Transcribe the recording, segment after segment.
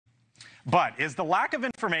But is the lack of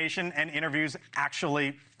information and interviews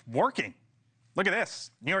actually working? Look at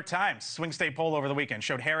this. New York Times swing state poll over the weekend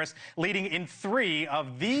showed Harris leading in 3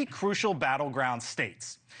 of the crucial battleground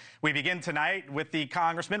states. We begin tonight with the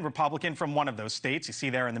congressman, Republican from one of those states. You see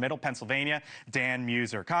there in the middle, Pennsylvania, Dan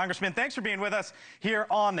Meuser. Congressman, thanks for being with us here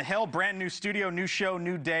on the Hill. Brand new studio, new show,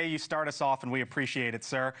 new day. You start us off, and we appreciate it,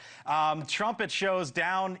 sir. Trumpet shows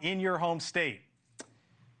down in your home state.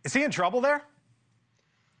 Is he in trouble there?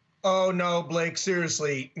 Oh, no, Blake,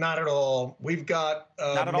 seriously, not at all. We've got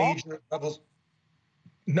major levels.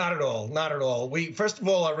 Not at all. Not at all. First of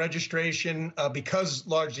all, our registration, because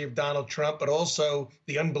largely of Donald Trump, but also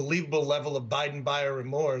the unbelievable level of Biden buyer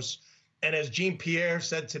remorse. And as Jean-Pierre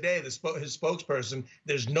said today, his spokesperson,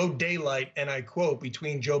 there's no daylight, and I quote,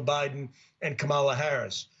 between Joe Biden and Kamala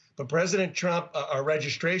Harris. But President Trump, our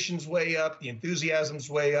registration's way up, the enthusiasm's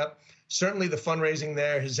way up. Certainly the fundraising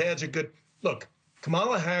there, his ads are good. Look,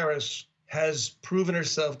 Kamala Harris has proven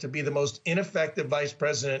herself to be the most ineffective vice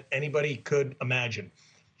president anybody could imagine.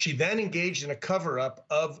 She then engaged in a cover-up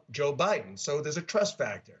of Joe Biden. So there's a trust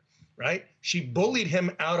factor, right? She bullied him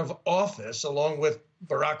out of office along with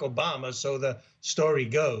Barack Obama, so the story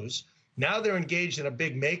goes. Now they're engaged in a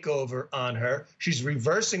big makeover on her. She's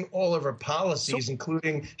reversing all of her policies,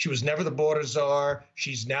 including she was never the border czar.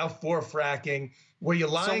 She's now for fracking. Were you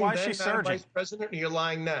lying so why then, is she surging? Vice President, or you're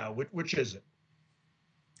lying now? Which is it?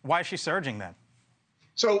 Why is she surging then?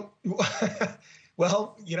 So,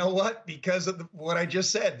 well, you know what? Because of what I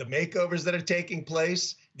just said, the makeovers that are taking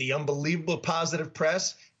place, the unbelievable positive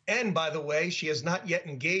press. And by the way, she has not yet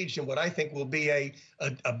engaged in what I think will be a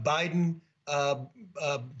Biden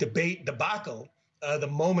debate debacle the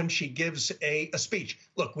moment she gives a speech.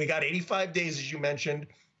 Look, we got 85 days, as you mentioned.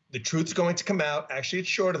 The truth's going to come out. Actually, it's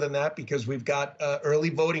shorter than that because we've got early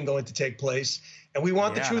voting going to take place. And we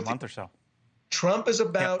want the truth. In a month or so. Trump is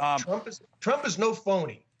about Trump is no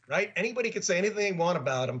phony, right? Anybody can say anything they want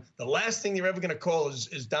about him. The last thing you're ever going to call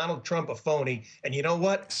is Donald Trump a phony. And you know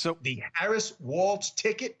what? So the Harris Waltz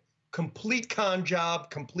ticket, complete con job,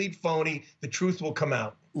 complete phony. The truth will come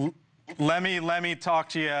out. Let me talk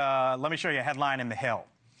to you. Let me show you a headline in the Hill.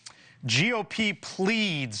 GOP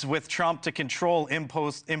pleads with Trump to control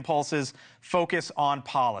impulses, focus on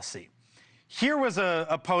policy. Here was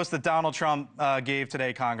a post that Donald Trump gave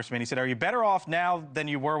today, Congressman. He said, "Are you better off now than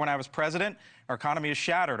you were when I was president? Our economy is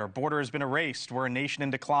shattered. Our border has been erased. We're a nation in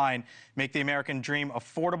decline. Make the American dream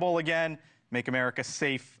affordable again. Make America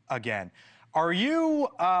safe again." Are you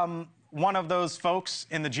one of those folks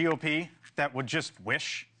in the GOP that would just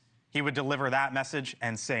wish he would deliver that message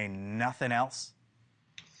and say nothing else?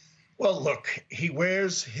 Well, look, he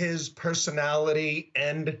wears his personality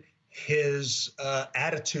and his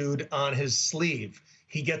attitude on his sleeve.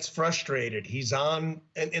 He gets frustrated. He's on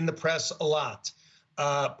in the press a lot.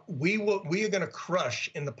 We are going to crush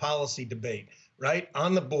in the policy debate, right?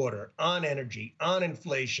 On the border, on energy, on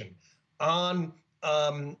inflation, on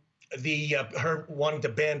her wanting to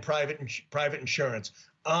ban private insurance,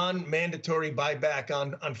 on mandatory buyback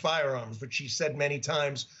on firearms, which she said many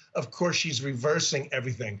times. Of course, she's reversing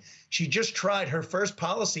everything. She just tried. Her first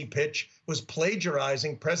policy pitch was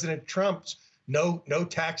plagiarizing President Trump's no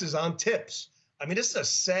taxes on tips. I mean, this is a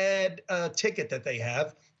sad ticket that they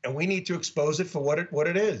have, and we need to expose it for what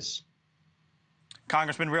it is.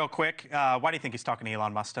 Congressman, real quick, why do you think he's talking to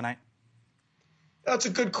Elon Musk tonight? That's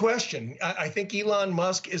a good question. I think Elon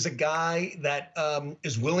Musk is a guy that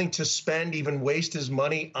is willing to spend, even waste his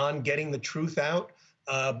money on getting the truth out.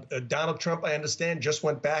 Donald Trump, I understand, just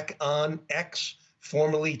went back on X,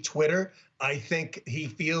 formerly Twitter. I think he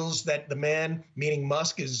feels that the man, meaning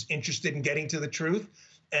Musk, is interested in getting to the truth.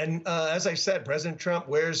 And as I said, President Trump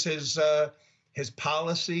wears his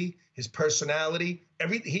policy, his personality.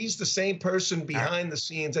 He's the same person behind the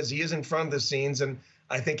scenes as he is in front of the scenes. And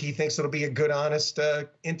I think he thinks it'll be a good, honest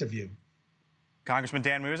interview. Congressman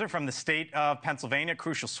Dan Meuser from the state of Pennsylvania,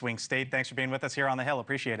 crucial swing state. Thanks for being with us here on the Hill.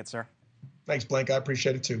 Appreciate it, sir. Thanks, Blake. I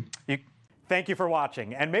appreciate it, too. Thank you for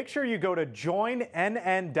watching. And make sure you go to joinnn.com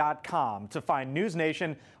to find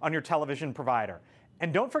NewsNation on your television provider.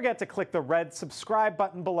 And don't forget to click the red subscribe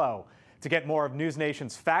button below to get more of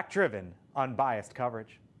NewsNation's fact-driven, unbiased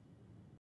coverage.